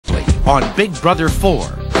on Big Brother 4.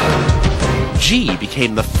 G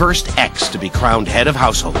became the first ex to be crowned head of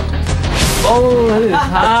household. Oh, that is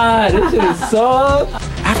hot. This shit is so...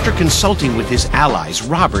 After consulting with his allies,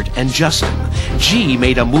 Robert and Justin, G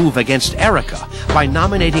made a move against Erica by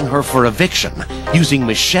nominating her for eviction, using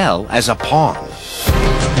Michelle as a pawn.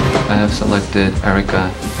 I have selected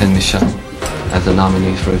Erica and Michelle as the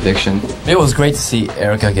nominees for eviction. It was great to see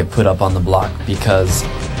Erica get put up on the block because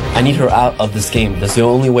I need her out of this game. That's the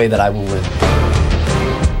only way that I will win.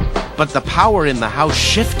 But the power in the house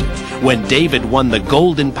shifted when David won the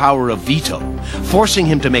golden power of veto, forcing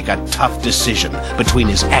him to make a tough decision between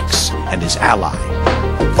his ex and his ally.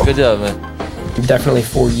 Good job, man. Definitely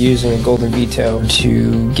for using a golden veto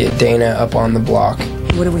to get Dana up on the block.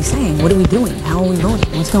 What are we saying? What are we doing? How are we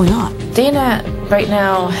voting? What's going on? Dana right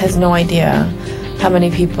now has no idea how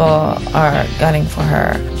many people are gunning for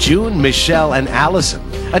her. June, Michelle, and Allison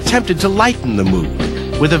attempted to lighten the mood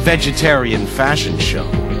with a vegetarian fashion show.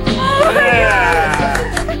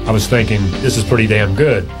 I was thinking, this is pretty damn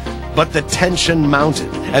good. But the tension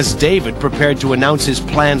mounted as David prepared to announce his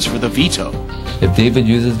plans for the veto. If David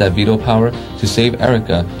uses that veto power to save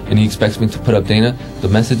Erica and he expects me to put up Dana, the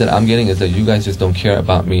message that I'm getting is that you guys just don't care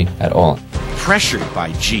about me at all. Pressured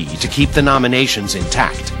by G to keep the nominations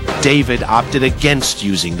intact, David opted against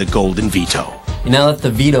using the golden veto. Now that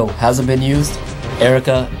the veto hasn't been used,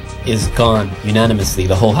 Erica is gone unanimously.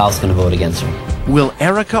 The whole house is going to vote against her. Will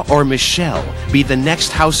Erica or Michelle be the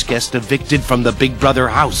next house guest evicted from the Big Brother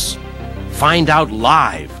house? Find out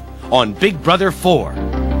live on Big Brother 4.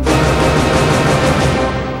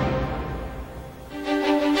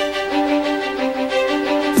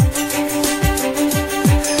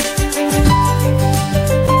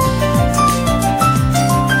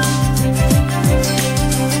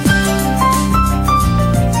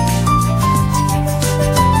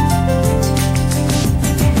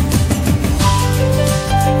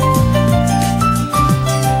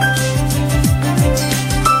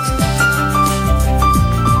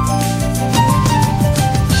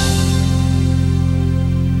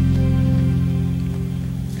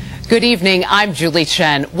 Good evening, I'm Julie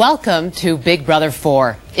Chen. Welcome to Big Brother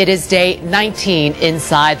 4. It is day 19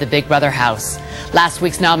 inside the Big Brother house. Last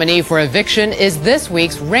week's nominee for eviction is this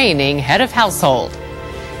week's reigning head of household.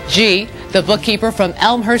 G, the bookkeeper from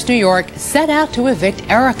Elmhurst, New York, set out to evict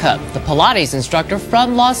Erica, the Pilates instructor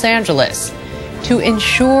from Los Angeles. To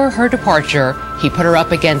ensure her departure, he put her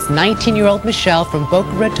up against 19-year-old Michelle from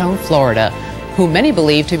Boca Raton, Florida, who many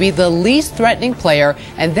believe to be the least threatening player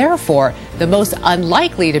and therefore the most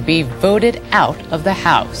unlikely to be voted out of the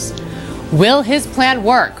house. Will his plan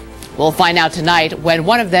work? We'll find out tonight when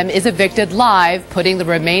one of them is evicted live, putting the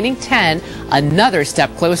remaining 10 another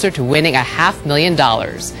step closer to winning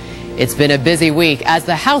 $500,000. It's been a busy week as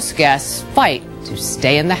the house guests fight to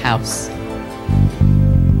stay in the house. I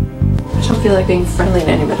don't feel like being friendly to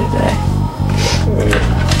anybody today.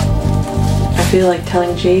 I feel like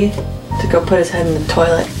telling G to go put his head in the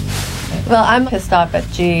toilet. Well, I'm pissed off at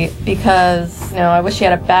G because, I wish she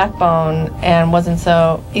had a backbone and wasn't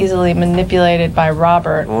so easily manipulated by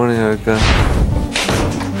Robert. Morning, Erica.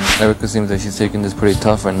 Erica seems like she's taking this pretty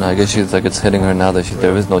tough right now. I guess she's like it's hitting her now that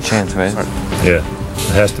there is no chance, right? Yeah,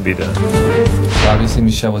 it has to be done. Obviously,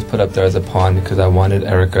 Michelle was put up there as a pawn because I wanted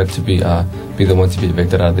Erica to be the one to be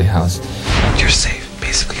evicted out of the house. You're safe.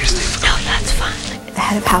 Basically, you're safe. No, that's fine. The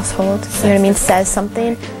head of household, you know what I mean, says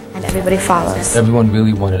something and everybody follows. Everyone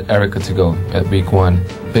really wanted Erica to go at week 1.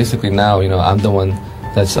 Basically now, I'm the one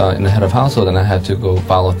that's in the head of household and I had to go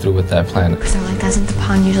follow through with that plan. Because they're like, doesn't the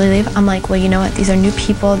pawn usually leave? I'm like, well, you know what, these are new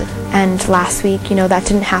people and last week, that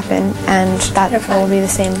didn't happen and that will be the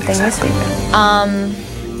same thing this week.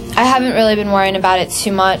 I haven't really been worrying about it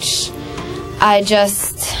too much. I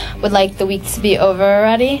just would like the week to be over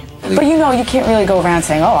already. But you can't really go around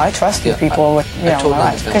saying, oh, I trust these people with my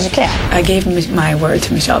life, because you can't. I gave my word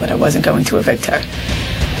to Michelle that I wasn't going to evict her.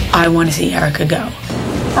 I want to see Erica go.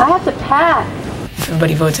 I have to pack. If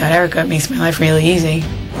everybody votes out Erica, it makes my life really easy.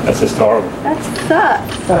 That's just horrible. That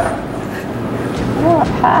sucks. I want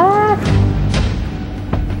to pack.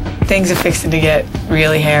 Things are fixing to get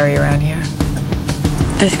really hairy around here.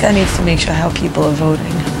 This guy needs to make sure how people are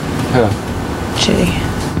voting. Yeah. G.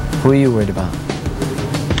 Who are you worried about?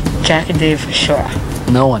 Jack and Dave for sure.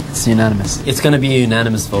 No one. It's unanimous. It's going to be a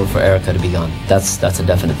unanimous vote for Erica to be gone. That's a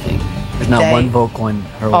definite thing. There's not one vote going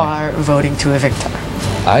her way. Are voting to evict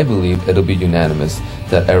her. I believe it'll be unanimous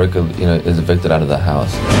that Erica, is evicted out of the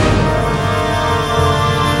house.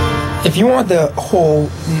 If you want the whole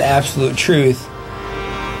and absolute truth,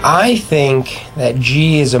 I think that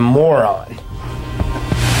G is a moron.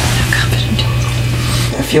 I'm confident.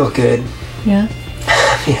 I feel good. Yeah?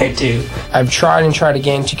 Yeah, I do. I've tried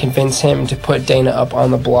again to convince him to put Dana up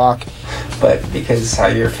on the block, but because how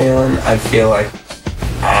you're feeling, I feel like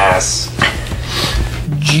ass.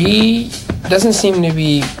 G doesn't seem to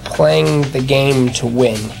be playing the game to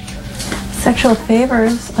win. Sexual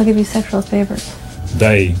favors. I'll give you sexual favors.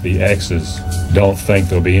 They, the exes, don't think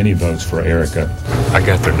there'll be any votes for Erica. I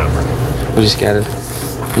got their number. We just gotta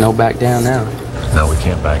no back down now. No, we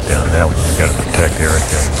can't back down now. We've got to protect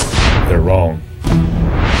Erica. They're wrong.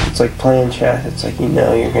 It's like playing chess. It's like, you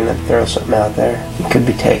know, you're gonna throw something out there. It could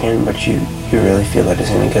be taken, but you really feel that it's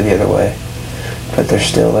gonna go the other way. But there's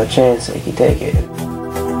still a chance that you take it.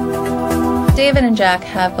 David and Jack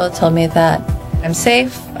have both told me that I'm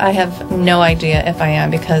safe. I have no idea if I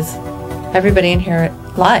am because everybody in here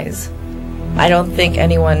lies. I don't think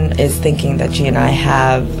anyone is thinking that G and I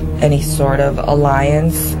have any sort of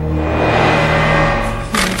alliance. You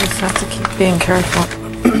just have to keep being careful.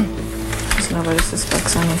 Because nobody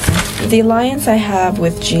suspects anything. The alliance I have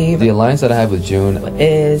with G... The alliance that I have with June...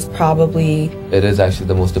 is probably... It is actually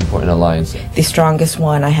the most important alliance. The strongest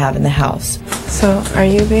one I have in the house. So, are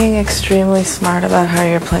you being extremely smart about how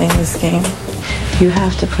you're playing this game? You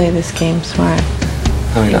have to play this game smart.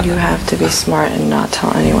 Oh, yeah. You have to be smart and not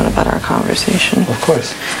tell anyone about our conversation. Of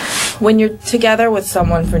course. When you're together with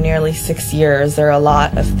someone for nearly 6 years, there are a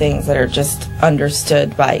lot of things that are just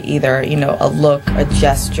understood by either, you know, a look, a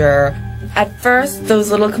gesture. At first,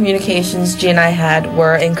 those little communications G and I had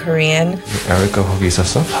were in Korean. Erica 거기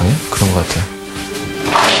있었어? 방에? 그런 것 같아.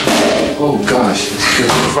 Oh gosh, it's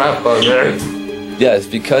just crap out there. Yes,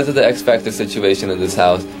 because of the X Factor situation in this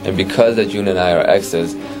house, and because that June and I are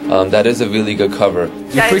exes, that is a really good cover.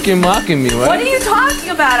 You're freaking mocking me, right? What are you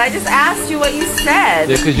talking about? I just asked you what you said.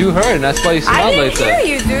 Yeah, because you heard, and that's why you smiled like that. I didn't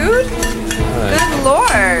hear you, dude. Right. Good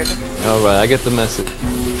Lord. Alright, I get the message.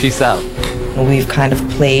 Peace out. We've kind of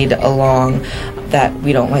played along that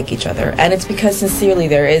we don't like each other. And it's because sincerely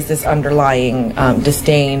there is this underlying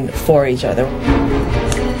disdain for each other.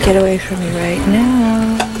 Get away from me right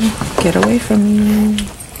now. Get away from me.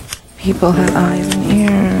 People have eyes and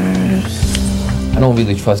ears. I don't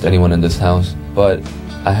really trust anyone in this house, but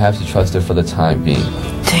I have to trust her for the time being.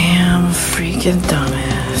 Damn freaking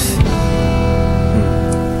dumbass.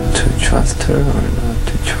 To trust her or not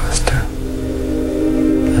to trust her?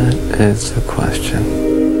 That is the question.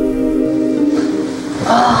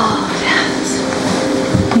 Oh, yes.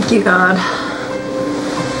 Thank you, God,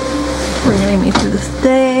 for getting me through this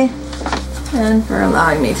day and for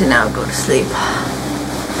allowing me to now go to sleep.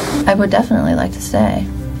 I would definitely like to stay.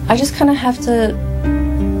 I just kind of have to,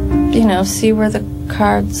 you know, see where the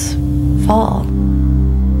cards fall.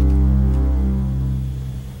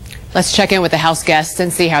 Let's check in with the house guests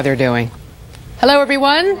and see how they're doing. Hello,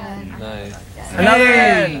 everyone. Nice.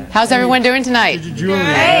 Another. How's everyone doing tonight?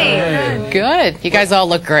 Hey. Good. You guys all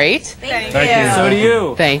look great. Thank you. So do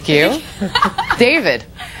you. Thank you. David.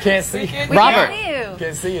 Can't see. Robert.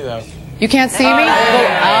 Can't see you though. You can't see me?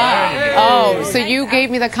 Oh, so you gave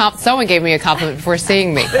me the someone gave me a compliment before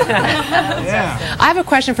seeing me. Yeah. I have a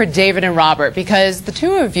question for David and Robert because the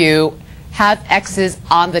two of you have exes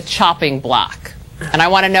on the chopping block. And I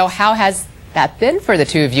want to know, how has that been for the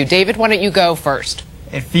two of you? David, why don't you go first?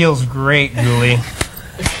 It feels great, Julie.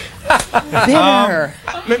 Bitter.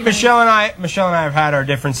 Michelle and I have had our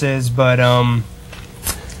differences, but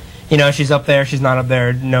you know, she's up there, she's not up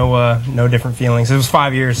there. No different feelings. It was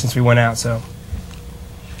 5 years since we went out, so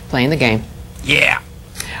Playing the game. yeah.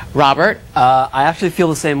 Robert? I actually feel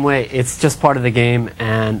the same way. It's just part of the game,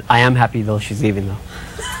 and I am happy though she's leaving though.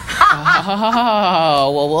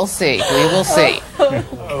 Oh, well, we'll see. We will see.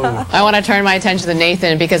 I want to turn my attention to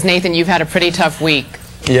Nathan because, Nathan, you've had a pretty tough week.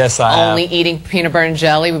 Yes, I have. Only eating peanut butter and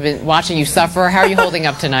jelly. We've been watching you suffer. How are you holding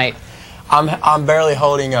up tonight? I'm barely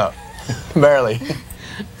holding up. Barely.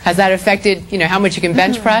 Has that affected, you know, how much you can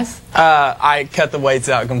bench press? I cut the weights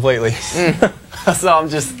out completely. So I'm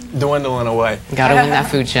just dwindling away. Got to win that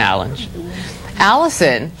food challenge.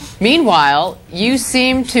 Allison, meanwhile, you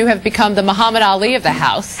seem to have become the Muhammad Ali of the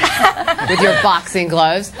house with your boxing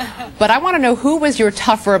gloves. But I want to know, who was your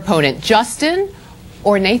tougher opponent, Justin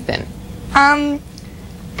or Nathan?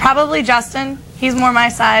 Probably Justin. He's more my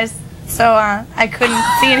size, so I couldn't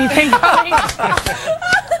see anything coming.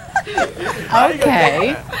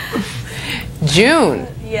 Okay. June.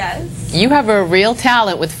 Yes. You have a real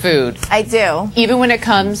talent with food. I do. Even when it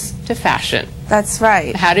comes to fashion. That's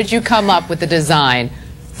right. How did you come up with the design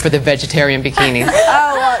for the vegetarian bikinis? Oh,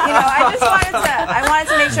 well, you know, I wanted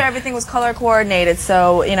to make sure everything was color coordinated,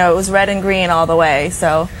 so, you know, it was red and green all the way.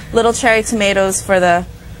 So, little cherry tomatoes for the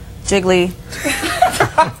jiggly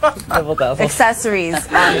accessories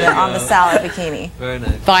on the salad bikini. Very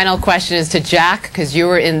nice. Final question is to Jack, because you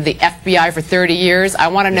were in the FBI for 30 years. I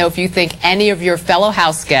want to know if you think any of your fellow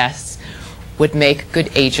house guests would make good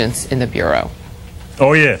agents in the Bureau.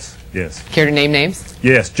 Oh, yes, yes. Care to name names?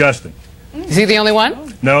 Yes, Justin. Is he the only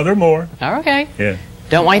one? No, there are more. Oh, okay. Yeah.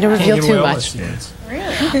 Don't want you to reveal too much. Yeah.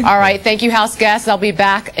 All right, thank you, house guests. I'll be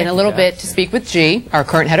back in a little bit to speak with G, our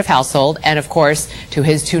current head of household, and of course to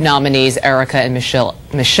his two nominees, Erica and Michelle,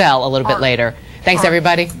 a little bit later. Thanks,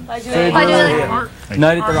 everybody. Night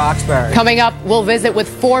at the Roxbury. Coming up, we'll visit with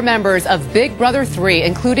 4 members of Big Brother 3,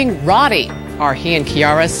 including Roddy. Are he and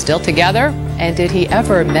Kiara still together? And did he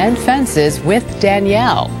ever mend fences with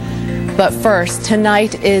Danielle? But first,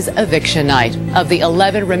 tonight is eviction night. Of the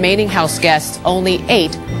 11 remaining house guests, only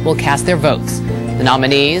 8 will cast their votes. The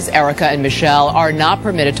nominees, Erica and Michelle, are not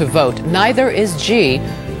permitted to vote. Neither is G,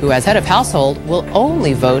 who as head of household will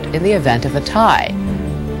only vote in the event of a tie.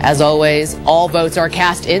 As always, all votes are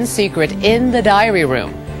cast in secret in the diary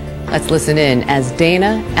room. Let's listen in as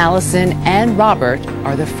Dana, Allison, and Robert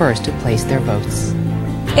are the first to place their votes.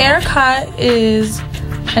 Erica is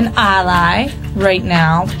an ally right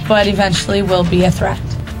now, but eventually will be a threat.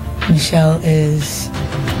 Michelle is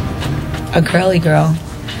a girly girl.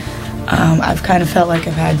 I've kind of felt like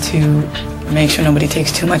I've had to make sure nobody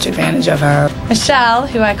takes too much advantage of her. Michelle,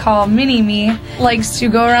 who I call Mini-Me, likes to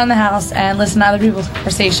go around the house and listen to other people's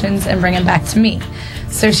conversations and bring them back to me.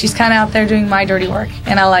 So she's kind of out there doing my dirty work,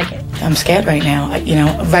 and I like it. I'm scared right now.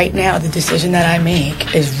 Right now, the decision that I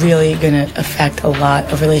make is really going to affect a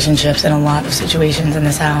lot of relationships and a lot of situations in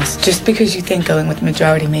this house. Just because you think going with the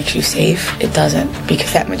majority makes you safe, it doesn't.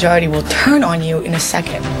 Because that majority will turn on you in a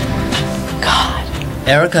second. God.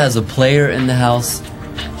 Erica, as a player in the house,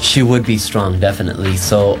 she would be strong, definitely.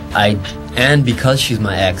 And because she's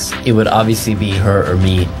my ex, it would obviously be her or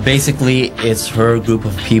me. Basically, it's her group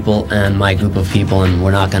of people and my group of people, and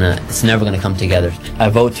it's never gonna come together. I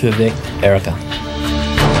vote to evict Erica.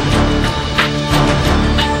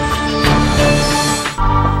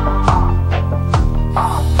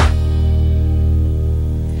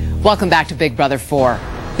 Welcome back to Big Brother 4.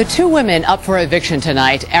 The 2 women up for eviction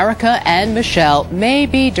tonight, Erica and Michelle, may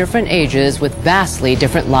be different ages with vastly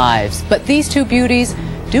different lives. But these 2 beauties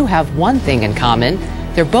do have one thing in common.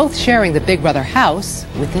 They're both sharing the Big Brother house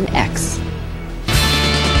with an ex.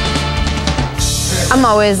 I'm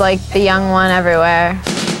always like the young one everywhere.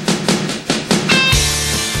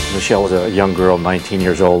 Michelle is a young girl, 19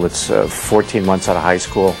 years old. It's 14 months out of high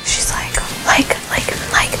school. She's like,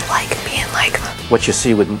 being like. What you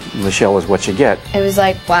see with Michelle is what you get. It was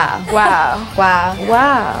like, wow. Wow. Wow.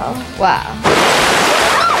 Wow. Wow.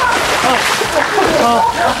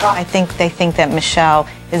 I think they think that Michelle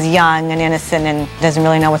is young and innocent and doesn't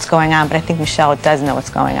really know what's going on, but I think Michelle does know what's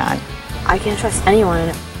going on. I can't trust anyone, and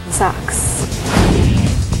it sucks.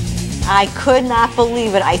 I could not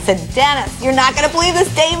believe it. I said, Dennis, you're not going to believe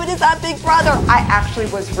this. David is on Big Brother. I actually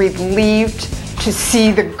was relieved to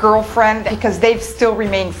see the girlfriend because they've still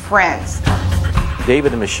remained friends.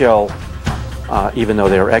 David and Michelle, even though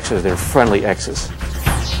they're exes, they're friendly exes.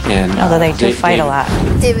 And, although they do fight a lot.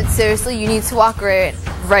 David, seriously, you need to walk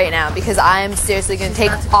right now because I am seriously going to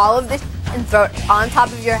take all of this and throw it on top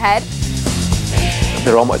of your head.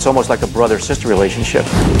 It's almost like a brother-sister relationship.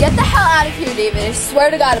 Get the hell out of here, David. I swear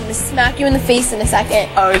to God, I'm going to smack you in the face in a second.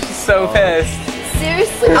 Oh, she's so pissed.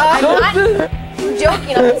 Seriously, I'm not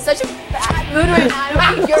joking. I'm in such a bad mood right now.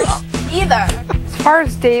 I don't think you're either. As far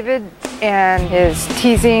as David and his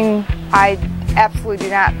teasing, I absolutely do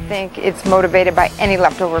not think it's motivated by any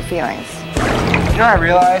leftover feelings. You know what I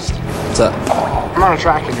realized? What's up? I'm not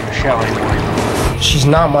attracted to Michelle anymore. She's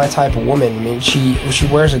not my type of woman. I mean, she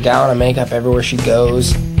wears a gallon of makeup everywhere she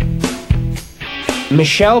goes.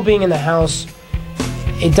 Michelle being in the house,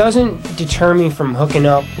 it doesn't deter me from hooking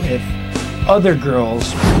up with other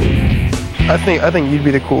girls. I think you'd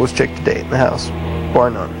be the coolest chick to date in the house,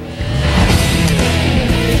 bar none.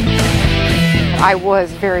 I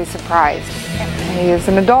was very surprised. He is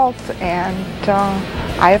an adult, and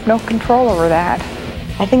I have no control over that.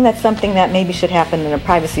 I think that's something that maybe should happen in the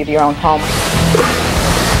privacy of your own home.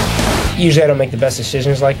 Usually I don't make the best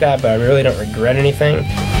decisions like that, but I really don't regret anything.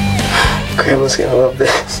 Grandma's gonna love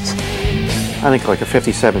this. I think like a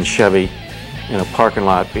 57 Chevy in a parking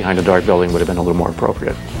lot behind a dark building would have been a little more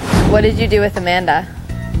appropriate. What did you do with Amanda?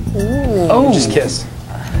 Ooh. Oh, just kissed.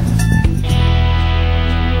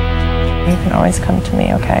 You can always come to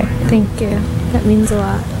me, okay? Thank you. That means a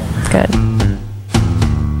lot. Good.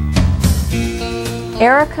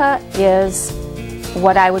 Erica is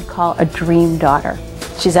what I would call a dream daughter.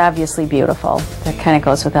 She's obviously beautiful. That kind of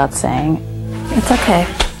goes without saying. It's okay.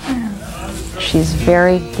 She's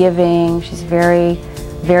very giving. She's very,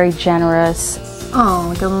 very generous.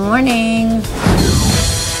 Oh, good morning.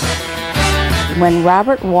 When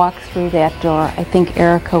Robert walked through that door, I think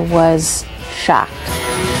Erica was shocked.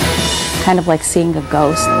 Kind of like seeing a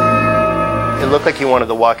ghost. It looked like he wanted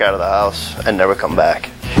to walk out of the house and never come back.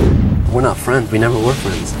 We're not friends. We never were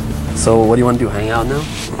friends. So what do you want to do, hang out now?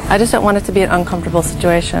 I just don't want it to be an uncomfortable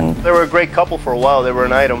situation. They were a great couple for a while. They were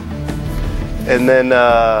an item. And then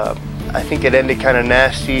I think it ended kind of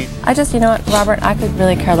nasty. I just, you know what, Robert, I could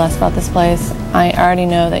really care less about this place. I already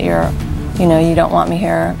know that you don't want me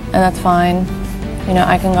here, and that's fine. You know,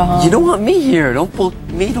 I can go home. You don't want me here. Don't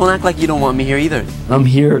act like you don't want me here either. I'm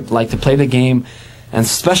here like to play the game, and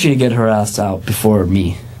especially to get her ass out before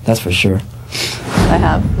me. That's for sure. I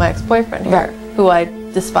have my ex-boyfriend here, who I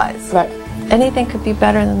despise. Right. Anything could be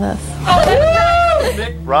better than this.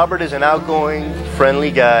 Robert is an outgoing,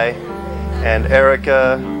 friendly guy, and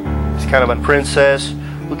Erica is kind of a princess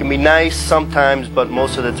who can be nice sometimes, but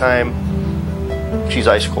most of the time, she's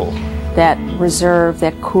ice cold. That reserve,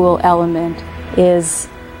 that cool element is,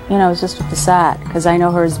 you know, it's just a facade, because I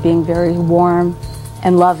know her as being very warm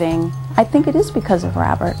and loving. I think it is because of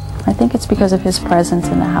Robert. I think it's because of his presence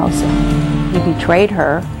in the house. He betrayed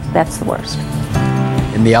her. That's the worst.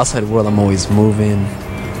 In the outside world, I'm always moving,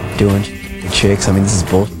 doing chicks. I mean, this is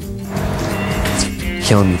bullshit. It's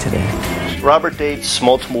killing me today. Robert dates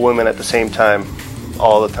multiple women at the same time,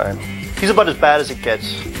 all the time. He's about as bad as it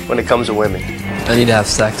gets when it comes to women. I need to have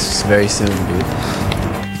sex very soon, dude.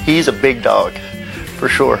 He's a big dog, for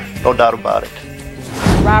sure, no doubt about it.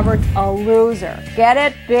 Robert's a loser. Get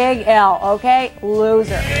it? Big L, okay?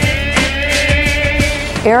 Loser.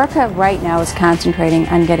 Erica right now is concentrating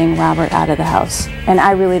on getting Robert out of the house, and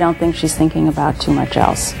I really don't think she's thinking about too much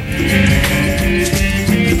else.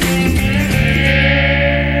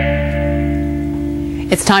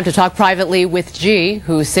 It's time to talk privately with G,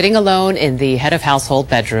 who's sitting alone in the head of household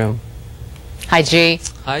bedroom. Hi, G.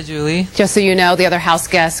 Hi, Julie. Just so you know, the other house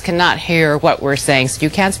guests cannot hear what we're saying, so you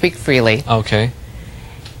can't speak freely. Okay.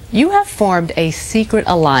 You have formed a secret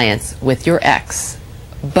alliance with your ex,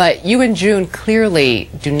 but you and June clearly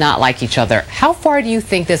do not like each other. How far do you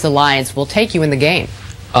think this alliance will take you in the game?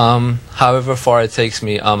 However far it takes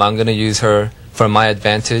me, I'm going to use her for my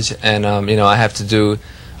advantage, and, you know, I have to do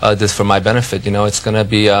this for my benefit. You know, it's going to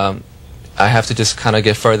be, I have to just kind of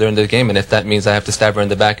get further into the game, and if that means I have to stab her in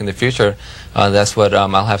the back in the future, that's what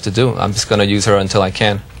I'll have to do. I'm just going to use her until I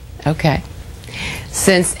can. Okay.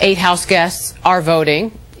 Since 8 house guests are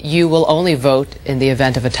voting, you will only vote in the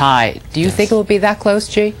event of a tie. Do you think it will be that close,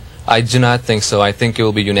 G? I do not think so. I think it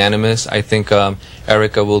will be unanimous. I think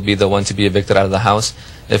Erica will be the one to be evicted out of the house.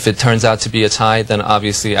 If it turns out to be a tie, then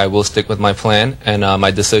obviously I will stick with my plan and my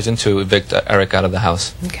decision to evict Erica out of the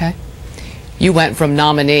house. Okay. You went from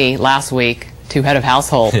nominee last week to head of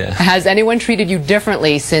household. Yeah. Has anyone treated you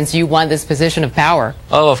differently since you won this position of power?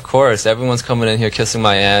 Oh, of course. Everyone's coming in here kissing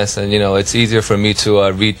my ass, and, you know, it's easier for me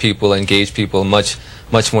to read people, engage people much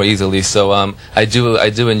more easily. So I do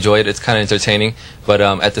enjoy it. It's kind of entertaining, but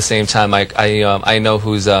at the same time, I know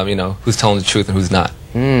who's you know, who's telling the truth and who's not.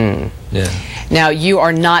 Yeah. Now, you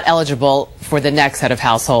are not eligible for the next head of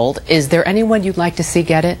household. Is there anyone you'd like to see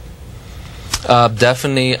get it?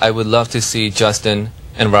 Definitely, I would love to see Justin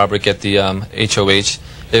and Robert get the HOH.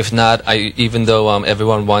 If not, even though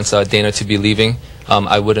everyone wants Dana to be leaving,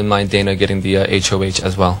 I wouldn't mind Dana getting the HOH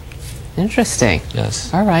as well. Interesting.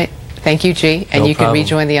 Yes. All right. Thank you, G. And No you problem. can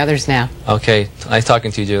rejoin the others now. Okay. Nice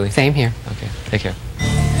talking to you, Julie. Same here. Okay. Take care.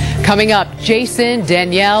 Coming up, Jason,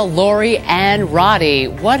 Danielle, Lori, and Roddy.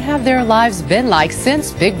 What have their lives been like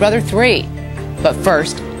since Big Brother 3? But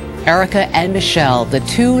first, Erica and Michelle, the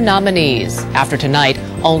 2 nominees. After tonight,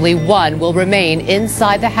 only one will remain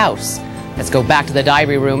inside the house. Let's go back to the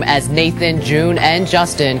diary room as Nathan, June, and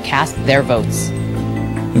Justin cast their votes.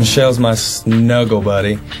 Michelle's my snuggle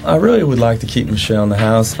buddy. I really would like to keep Michelle in the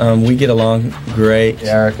house. We get along great.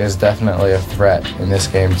 Erica is definitely a threat in this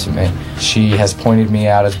game to me. She has pointed me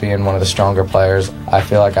out as being one of the stronger players. I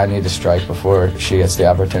feel like I need to strike before she gets the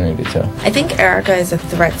opportunity to. I think Erica is a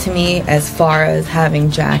threat to me as far as having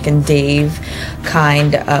Jack and Dave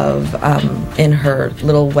kind of in her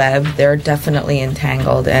little web. They're definitely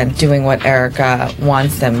entangled and doing what Erica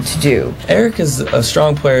wants them to do. Erica's a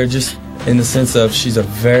strong player just in the sense of she's a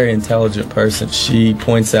very intelligent person. She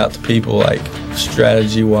points out to people, like,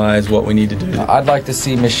 strategy-wise, what we need to do. I'd like to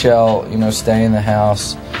see Michelle, you know, stay in the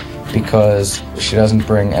house because she doesn't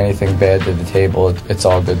bring anything bad to the table. It's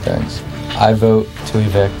all good things. I vote to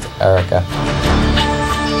evict Erica.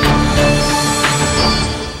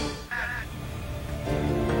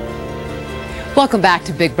 Welcome back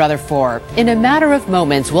to Big Brother 4. In a matter of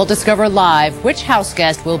moments, we'll discover live which house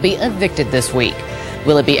guest will be evicted this week.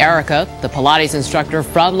 Will it be Erica, the Pilates instructor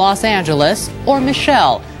from Los Angeles, or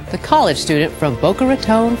Michelle, the college student from Boca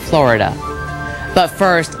Raton, Florida? But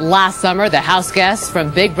first, last summer, the house guests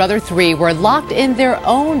from Big Brother 3 were locked in their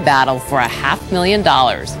own battle for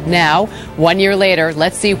 $500,000. Now, 1 year later,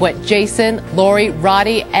 let's see what Jason, Lori,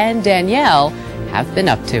 Roddy, and Danielle have been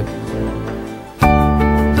up to.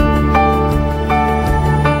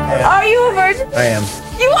 Are you a virgin? I am.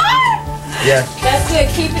 You are? Yeah. That's good.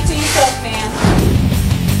 Keep it to yourself, man.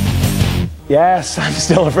 Yes, I'm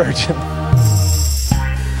still a virgin.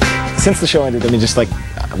 Since the show ended, I mean, just like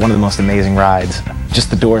one of the most amazing rides.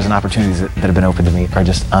 Just the doors and opportunities that have been open to me are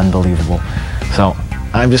just unbelievable. So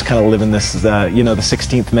I'm just kind of living this, you know, the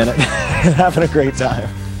 16th minute and having a great time.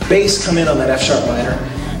 Bass come in on that F-sharp minor.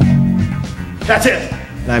 That's it.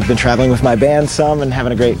 And I've been traveling with my band some and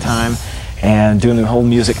having a great time and doing the whole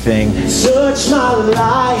music thing. Search my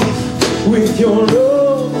life with your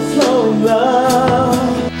overflowing love.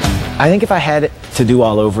 I think if I had it to do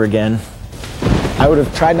all over again, I would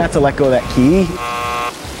have tried not to let go of that key.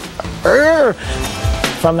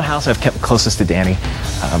 From the house I've kept closest to Danny.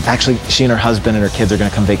 Actually, she and her husband and her kids are going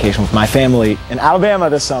to come vacation with my family in Alabama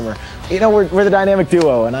this summer. You know, we're the dynamic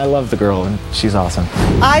duo, and I love the girl, and she's awesome.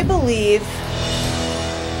 I believe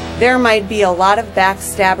there might be a lot of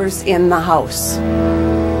backstabbers in the house.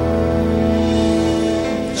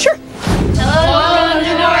 Sure. Hello,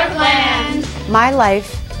 the Northland. My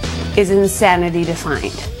life is insanity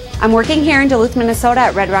defined. I'm working here in Duluth, Minnesota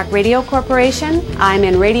at Red Rock Radio Corporation. I'm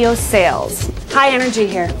in radio sales. High energy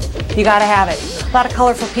here. You gotta have it. A lot of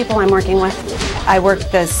colorful people I'm working with. I work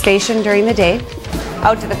the station during the day,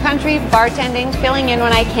 out to the country, bartending, filling in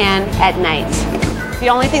when I can at night. The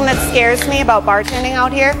only thing that scares me about bartending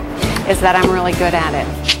out here is that I'm really good at it.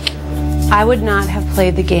 I would not have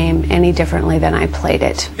played the game any differently than I played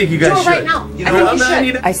it. I think you guys Do it should. right now. You know, I think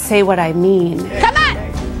you should. I say what I mean. Come on,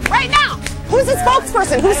 right now. Who's the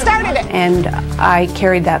spokesperson? Who started it? And I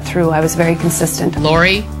carried that through. I was very consistent.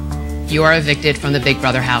 Lori, you are evicted from the Big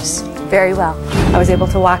Brother house. Very well. I was able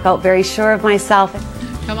to walk out very sure of myself.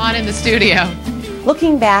 Come on in the studio.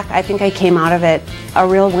 Looking back, I think I came out of it a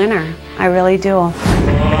real winner. I really do.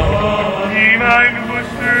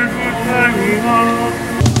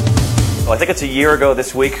 Well, I think it's a year ago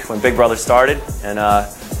this week when Big Brother started, and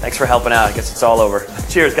thanks for helping out. I guess it's all over.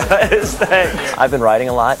 Cheers, guys. Thanks. I've been writing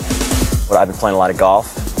a lot, but I've been playing a lot of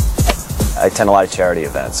golf. I attend a lot of charity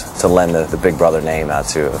events. To lend the Big Brother name out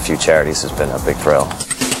to a few charities has been a big thrill.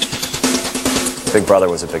 Big Brother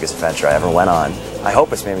was the biggest adventure I ever went on. I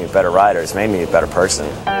hope it's made me a better rider. It's made me a better person.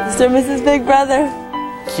 Mr. and Mrs. Big Brother.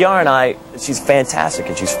 Kiara and I, she's fantastic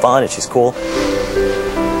and she's fun and she's cool.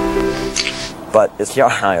 But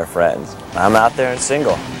Kiara and I are friends. I'm out there and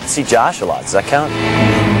single. I see Josh a lot. Does that count?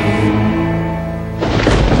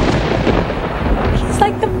 He's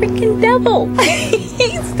like the freaking devil.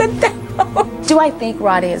 He's the devil. Do I think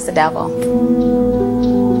Roddy is the devil?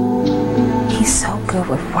 He's so good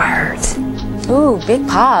with words. Ooh, big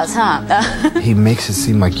pause, huh? He makes it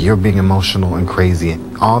seem like you're being emotional and crazy.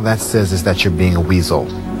 All that says is that you're being a weasel.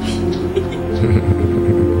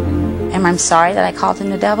 Am I sorry that I called him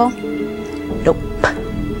the devil? Nope.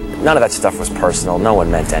 None of that stuff was personal. No one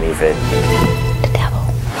meant any of it. The devil.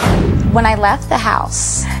 When I left the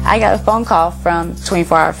house, I got a phone call from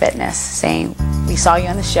 24 Hour Fitness saying, we saw you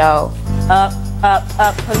on the show. Up,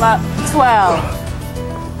 put him up. 12.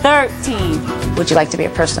 13. Would you like to be a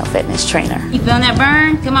personal fitness trainer? You feeling that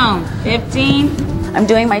burn? Come on. 15. I'm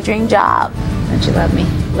doing my dream job. Don't you love me?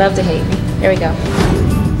 Love to hate me. Here we go.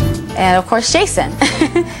 And of course, Jason.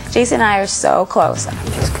 Jason and I are so close.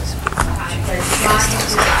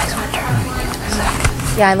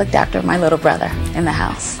 Yeah, I looked after my little brother in the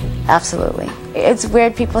house. Absolutely. It's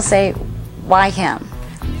weird people say, why him?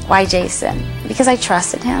 Why Jason? Because I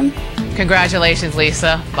trusted him. Congratulations,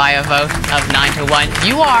 Lisa. By a vote of 9-1,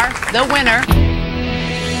 you are the winner.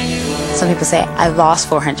 Some people say I lost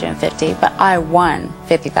 $450, but I won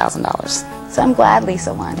 $50,000. So I'm glad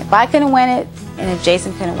Lisa won. If I couldn't win it, and if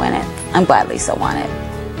Jason couldn't win it, I'm glad Lisa won it.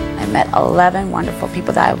 I met 11 wonderful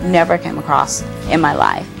people that I've never come across in my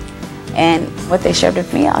life. And what they shared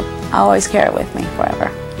with me, I'll always carry it with me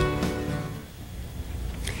forever.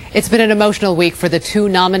 It's been an emotional week for the two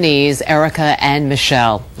nominees, Erica and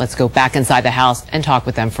Michelle. Let's go back inside the house and talk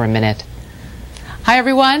with them for a minute. Hi,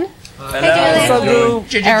 everyone. Hello.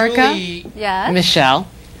 Erica, Yes. Michelle,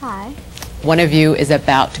 Hi. one of you is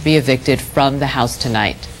about to be evicted from the house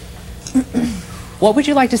tonight. What would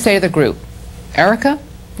you like to say to the group? Erica,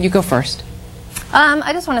 you go first.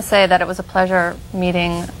 I just want to say that it was a pleasure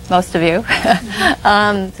meeting most of you,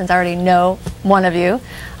 since I already know one of you,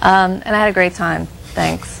 and I had a great time.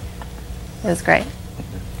 Thanks. It was great.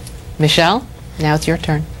 Michelle, now it's your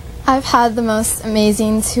turn. I've had the most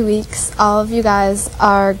amazing 2 weeks. All of you guys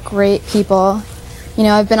are great people. You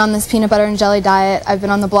know, I've been on this peanut butter and jelly diet. I've been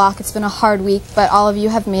on the block. It's been a hard week, but all of you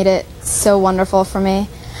have made it so wonderful for me.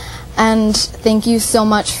 And thank you so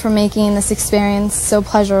much for making this experience so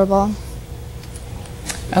pleasurable.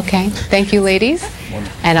 Okay, thank you, ladies.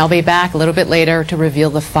 And I'll be back a little bit later to reveal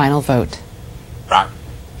the final vote.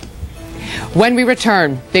 When we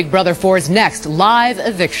return, Big Brother 4's next live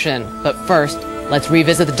eviction. But first, let's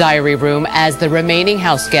revisit the diary room as the remaining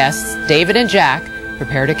house guests, David and Jack,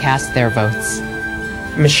 prepare to cast their votes.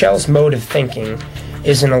 Michelle's mode of thinking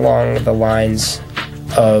isn't along the lines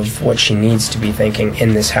of what she needs to be thinking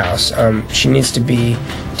in this house. She needs to be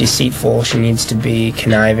deceitful, she needs to be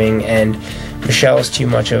conniving, and Michelle is too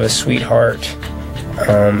much of a sweetheart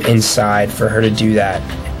inside for her to do that.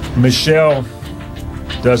 Michelle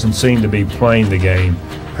doesn't seem to be playing the game.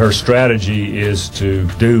 Her strategy is to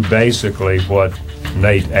do basically what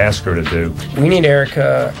Nate asked her to do. We need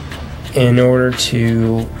Erica in order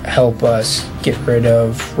to help us get rid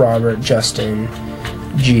of Robert, Justin,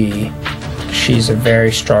 G. She's a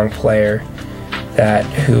very strong player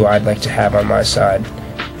who I'd like to have on my side.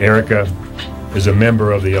 Erica is a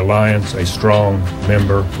member of the Alliance, a strong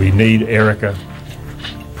member. We need Erica.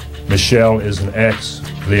 Michelle is an ex.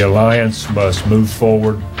 The Alliance must move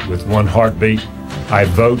forward with one heartbeat. I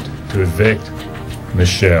vote to evict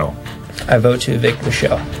Michelle. I vote to evict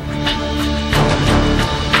Michelle.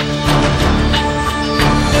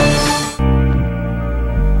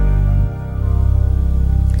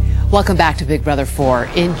 Welcome back to Big Brother 4.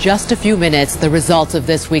 In just a few minutes, the results of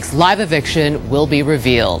this week's live eviction will be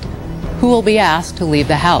revealed. Who will be asked to leave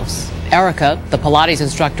the house? Erica, the Pilates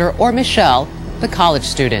instructor, or Michelle, the college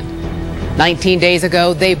student? 19 days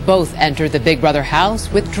ago, they both entered the Big Brother house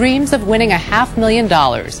with dreams of winning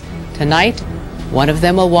 $500,000. Tonight, one of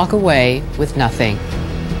them will walk away with nothing.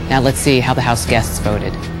 Now let's see how the house guests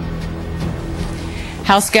voted.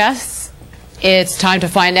 House guests, it's time to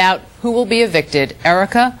find out who will be evicted,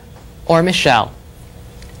 Erica or Michelle.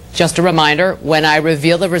 Just a reminder, when I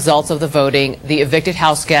reveal the results of the voting, the evicted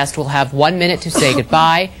house guest will have 1 minute to say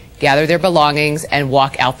goodbye, gather their belongings, and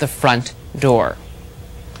walk out the front door.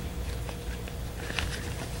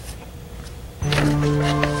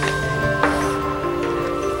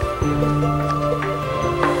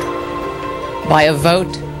 By a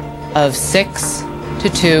vote of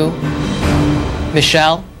 6-2,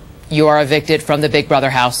 Michelle, you are evicted from the Big Brother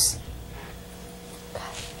house.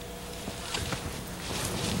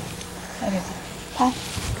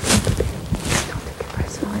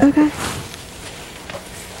 Okay.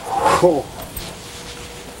 Whoa.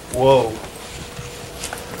 Whoa.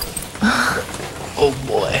 Oh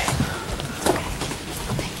boy.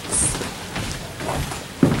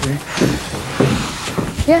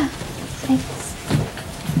 Yeah, thanks.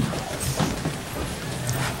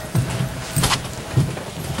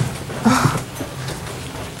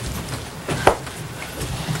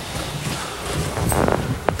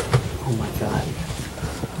 Oh my God.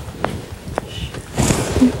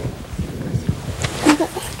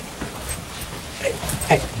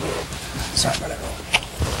 Hey. Sorry about it.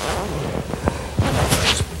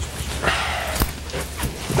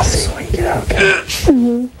 So you get out, okay?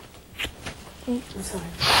 Mm-hmm. I'm sorry.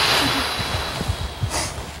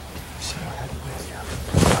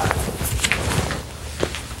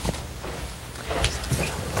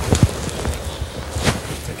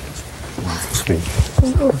 Speak.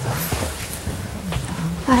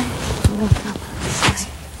 Bye.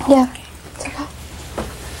 Yeah. It's okay.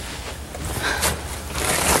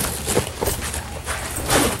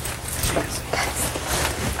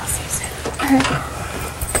 I'll see you soon. All right.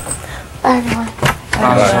 Bye, everyone. Bye.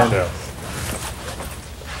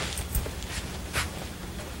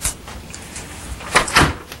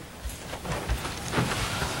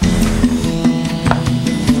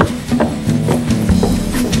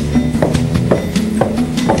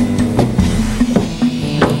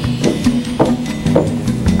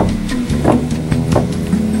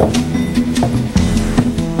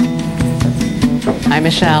 Hi,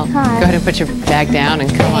 Michelle. Hi. Go ahead and put your bag down and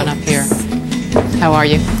come on up here. How are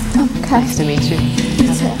you? Okay. Nice to meet you. You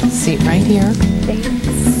Have a seat right here. Thanks.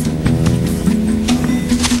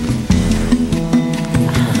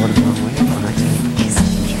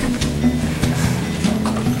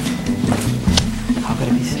 How could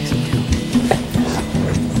it be 62?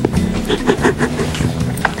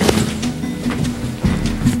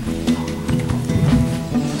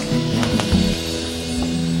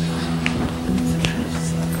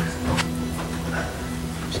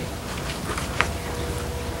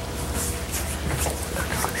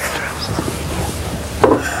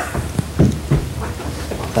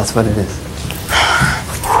 That's what it is.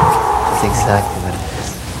 That's exactly what it is.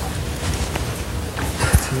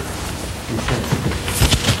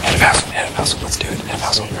 Head of house, let's do it. Head of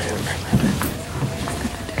house, right.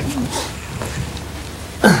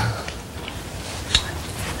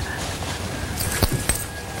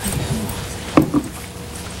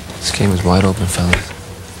 This game is wide open, fellas.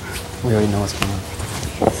 We already know what's going on.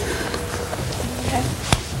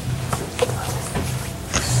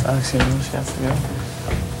 Sucks, you know, she has to go.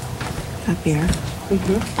 That beer?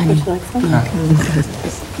 Mm-hmm. Would you like some? I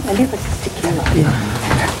do like tequila.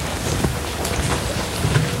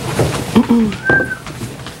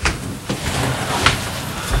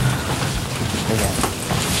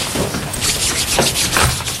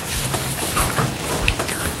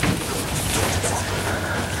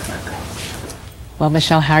 Well,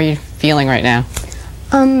 Michelle, how are you feeling right now?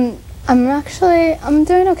 I'm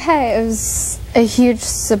doing okay. It was a huge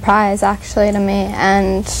surprise, actually, to me,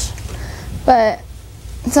 but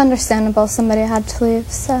it's understandable somebody had to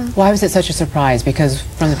leave, so. Why was it such a surprise? Because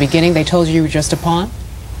from the beginning they told you were just a pawn?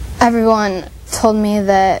 Everyone told me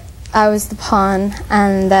that I was the pawn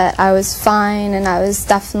and that I was fine and I was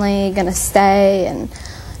definitely gonna stay and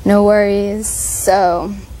no worries,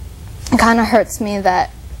 so it kind of hurts me that,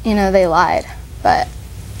 you know, they lied, but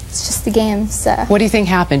it's just the game, so. What do you think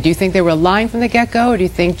happened? Do you think they were lying from the get-go, or do you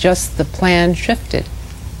think just the plan shifted?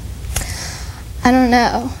 I don't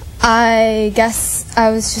know. I guess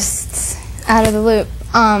I was just out of the loop.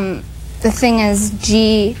 The thing is,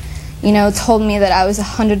 G, you know, told me that I was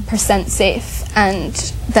 100% safe and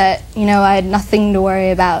that, you know, I had nothing to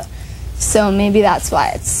worry about. So maybe that's why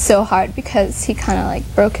it's so hard, because he kind of like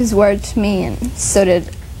broke his word to me, and so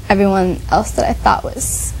did everyone else that I thought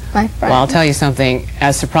was my friend. Well, I'll tell you something.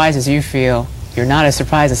 As surprised as you feel, you're not as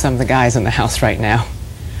surprised as some of the guys in the house right now.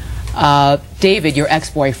 David, your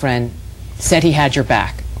ex-boyfriend, said he had your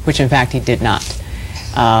back, which in fact he did not.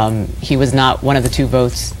 He was not one of the 2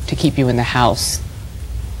 votes to keep you in the house.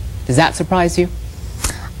 Does that surprise you?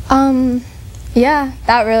 Yeah,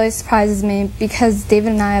 that really surprises me, because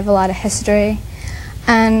David and I have a lot of history,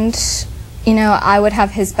 and, you know, I would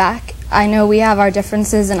have his back. I know we have our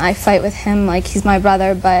differences, and I fight with him like he's my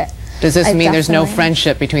brother, but does this mean there's no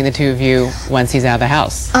friendship between the 2 of you once he's out of the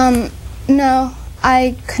house? No,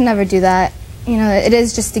 I could never do that. You know, it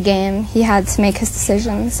is just a game. He had to make his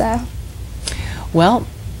decision, so. Well,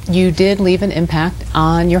 you did leave an impact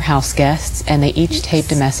on your house guests, and they each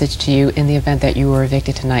taped a message to you in the event that you were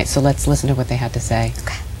evicted tonight. So let's listen to what they had to say.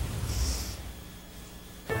 Okay.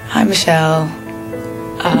 Hi, Michelle.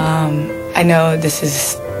 I know this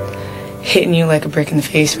is hitting you like a brick in the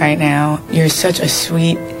face right now. You're such a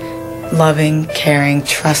sweet, loving, caring,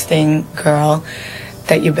 trusting girl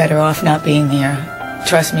that you're better off not being here.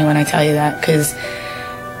 Trust me when I tell you that, because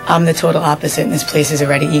I'm the total opposite, and this place has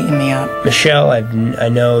already eaten me up. Michelle, I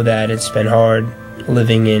know that it's been hard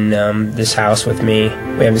living in this house with me.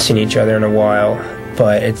 We haven't seen each other in a while,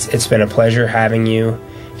 but it's been a pleasure having you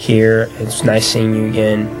here. It's nice seeing you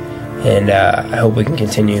again, and I hope we can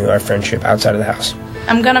continue our friendship outside of the house.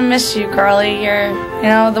 I'm gonna miss you, girlie. You're, you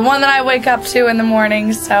know, the one that I wake up to in the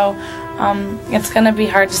morning, so it's gonna be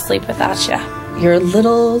hard to sleep without you. You're a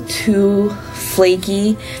little too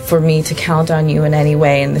flaky for me to count on you in any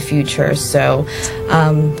way in the future, so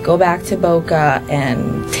go back to Boca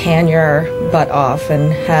and tan your butt off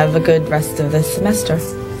and have a good rest of the semester.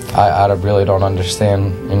 I really don't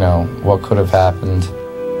understand, you know, what could have happened,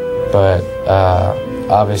 but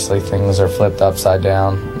obviously things are flipped upside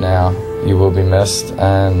down now. You will be missed,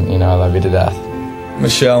 and, you know, I love you to death.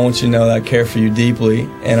 Michelle, I want you to know that I care for you deeply,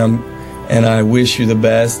 and I wish you the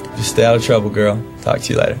best. Just stay out of trouble, girl. Talk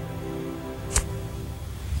to you later.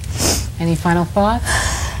 Any final thoughts?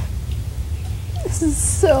 This is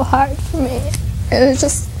so hard for me. It was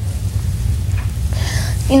just,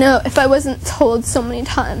 you know, if I wasn't told so many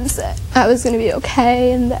times that I was going to be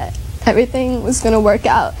okay and that everything was going to work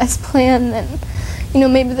out as planned, then, you know,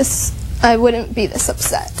 maybe I wouldn't be this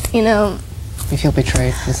upset, you know. You feel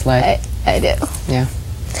betrayed, misled? I do. Yeah.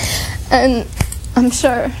 And I'm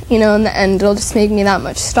sure, you know, in the end it'll just make me that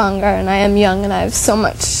much stronger, and I am young and I have so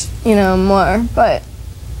much, you know, more, but...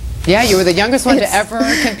 Yeah, you were the youngest one to ever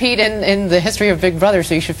compete in the history of Big Brother,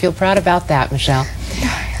 so you should feel proud about that, Michelle.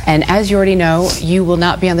 And as you already know, you will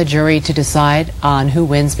not be on the jury to decide on who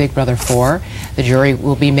wins Big Brother 4. The jury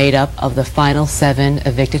will be made up of the final 7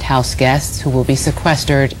 evicted house guests who will be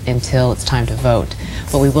sequestered until it's time to vote.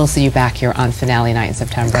 But we will see you back here on finale night in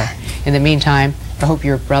September. In the meantime, I hope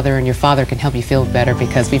your brother and your father can help you feel better,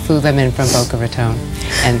 because we flew them in from Boca Raton.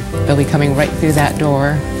 And they'll be coming right through that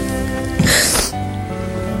door.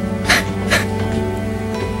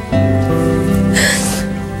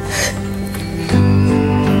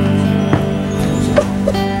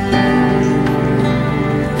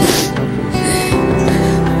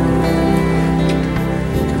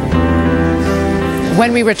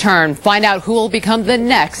 When we return, find out who will become the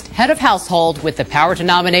next head of household with the power to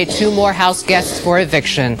nominate 2 more house guests for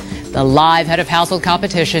eviction. The live head of household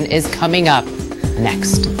competition is coming up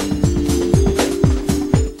next.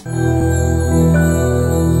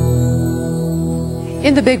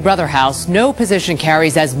 In the Big Brother house, no position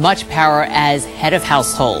carries as much power as head of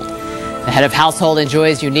household. The head of household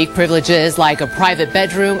enjoys unique privileges like a private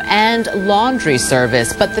bedroom and laundry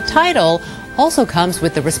service, but the title also comes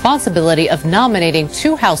with the responsibility of nominating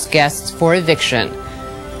 2 house guests for eviction.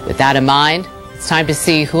 With that in mind, it's time to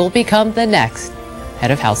see who will become the next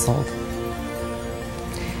head of household.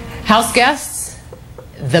 House guests,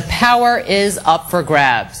 the power is up for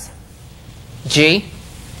grabs. G,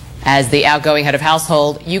 as the outgoing head of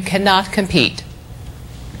household, you cannot compete.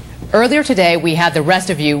 Earlier today, we had the rest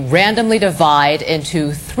of you randomly divide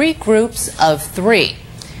into 3 groups of 3.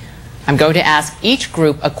 I'm going to ask each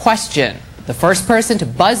group a question. The first person to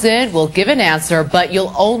buzz in will give an answer, but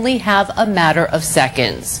you'll only have a matter of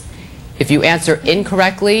seconds. If you answer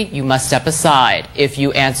incorrectly, you must step aside. If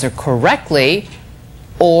you answer correctly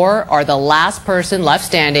or are the last person left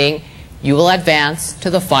standing, you will advance to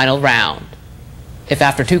the final round. If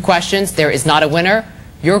after 2 questions there is not a winner,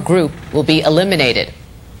 your group will be eliminated.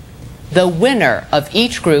 The winner of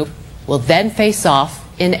each group will then face off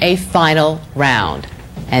in a final round,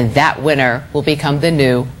 and that winner will become the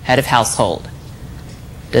new head of household.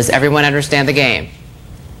 Does everyone understand the game?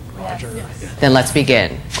 Yes. Then let's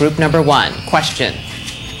begin. Group number 1, question.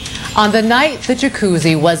 On the night the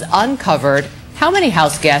jacuzzi was uncovered, how many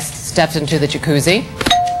house guests stepped into the jacuzzi?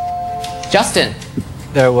 Justin.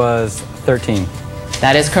 There was 13.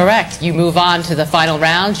 That is correct. You move on to the final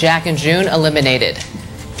round. Jack and June eliminated.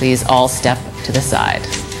 Please all step to the side.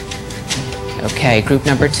 Okay, group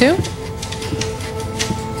number 2.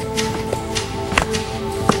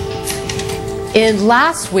 In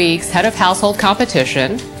last week's head of household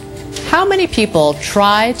competition, how many people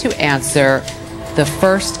tried to answer the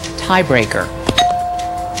first tiebreaker?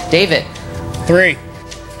 David. 3.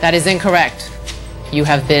 That is incorrect. You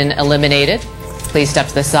have been eliminated. Please step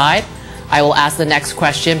to the side. I will ask the next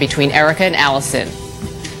question between Erica and Allison.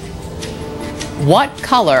 What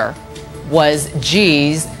color was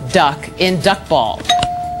G's duck in Duck Ball?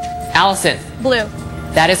 Allison. Blue.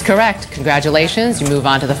 That is correct. Congratulations. You move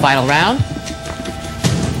on to the final round.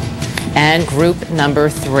 And group number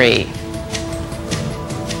 3.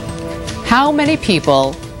 How many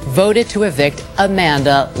people voted to evict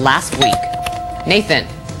Amanda last week? Nathan.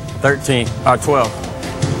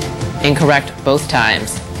 12. Incorrect both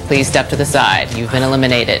times. Please step to the side. You've been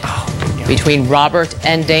eliminated. Between Robert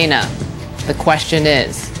and Dana, the question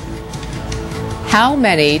is, how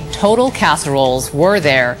many total casseroles were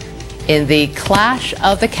there in the Clash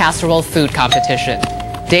of the Casserole food competition?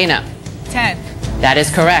 Dana. 10. That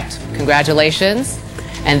is correct. Congratulations.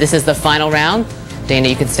 And this is the final round. Dana,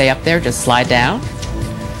 you can stay up there. Just slide down.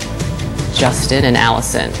 Justin and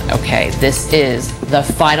Allison. Okay, this is the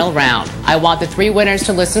final round. I want the 3 winners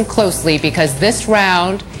to listen closely because this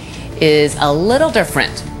round is a little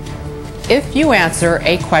different. If you answer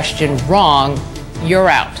a question wrong, you're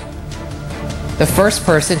out. The first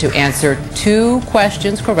person to answer 2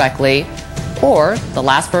 questions correctly, or the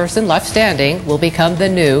last person left standing, will become the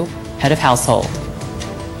new head of household.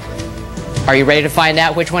 Are you ready to find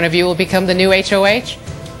out which one of you will become the new HOH?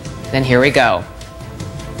 Then here we go.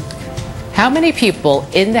 How many people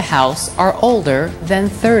in the house are older than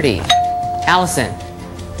 30? Allison.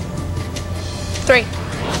 3.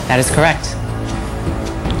 That is correct.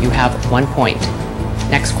 You have 1 point.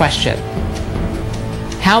 Next question.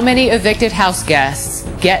 How many evicted house guests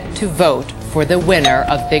get to vote for the winner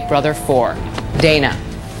of Big Brother 4? Dana.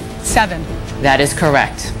 7. That is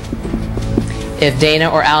correct. If Dana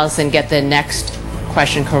or Allison get the next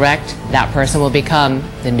question correct, that person will become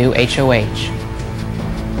the new HOH.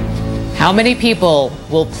 How many people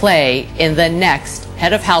will play in the next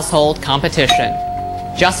head of household competition?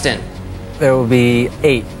 Justin. There will be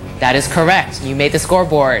 8. That is correct. You made the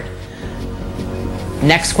scoreboard.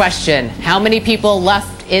 Next question. How many people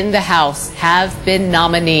left in the house have been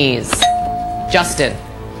nominees? Justin.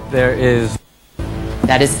 There is.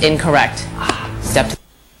 That is incorrect. Step to.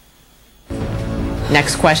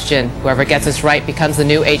 Next question. Whoever gets this right becomes the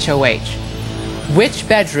new HOH. Which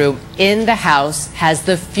bedroom in the house has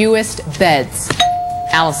the fewest beds?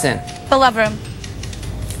 Allison. The love room.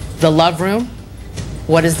 The love room?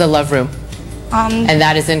 What is the love room? And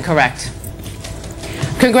that is incorrect.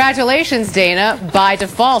 Congratulations, Dana. By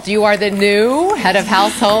default, you are the new head of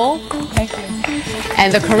household. Thank you.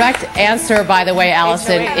 And the correct answer, by the way,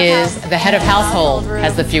 Allison, is the head of household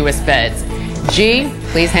has the fewest beds. G,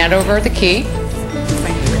 please hand over the key.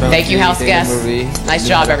 Thank you, house guests. Nice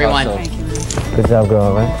job, everyone. Good job, girl,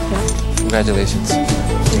 all right? Congratulations.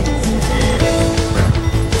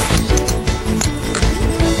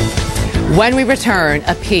 When we return,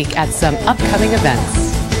 a peek at some upcoming events.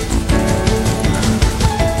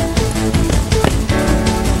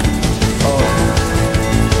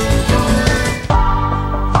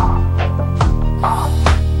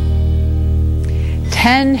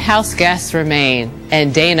 Ten house guests remain,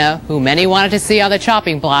 and Dana, who many wanted to see on the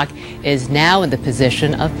chopping block, is now in the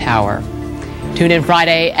position of power. Tune in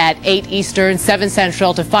Friday at 8 Eastern, 7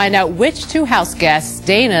 Central to find out which 2 house guests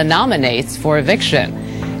Dana nominates for eviction.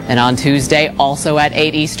 And on Tuesday, also at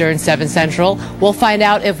 8 Eastern, 7 Central, we'll find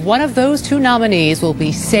out if one of those 2 nominees will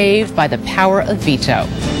be saved by the power of veto.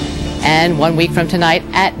 And 1 week from tonight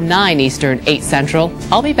at 9 Eastern, 8 Central,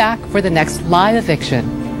 I'll be back for the next live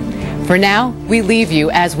eviction. For now, we leave you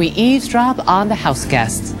as we eavesdrop on the house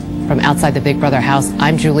guests. From outside the Big Brother house,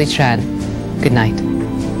 I'm Julie Chen. Good night.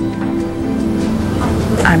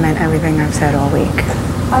 I meant everything I've said all week.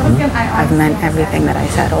 I've meant everything that I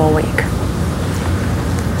said all week.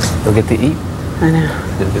 You'll get to eat. I know.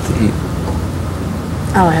 You'll get to eat.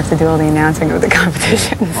 I'll have to do all the announcing of the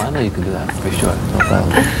competitions. Well, I know you can do that for sure. No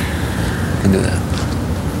problem. You can do that.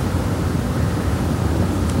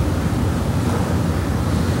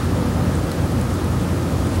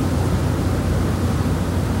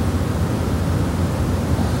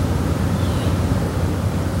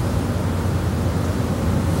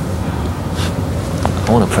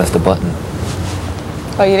 I want to press the button.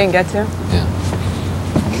 Oh, you didn't get to? Yeah.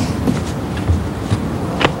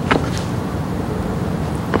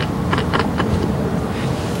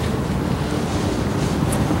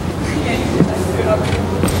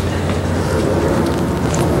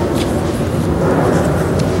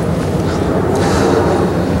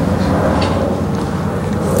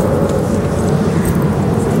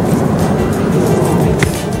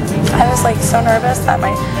 I was like so nervous that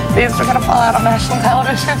my boobs were gonna fall out on national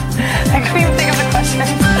television. I couldn't even think of the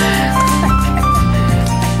question.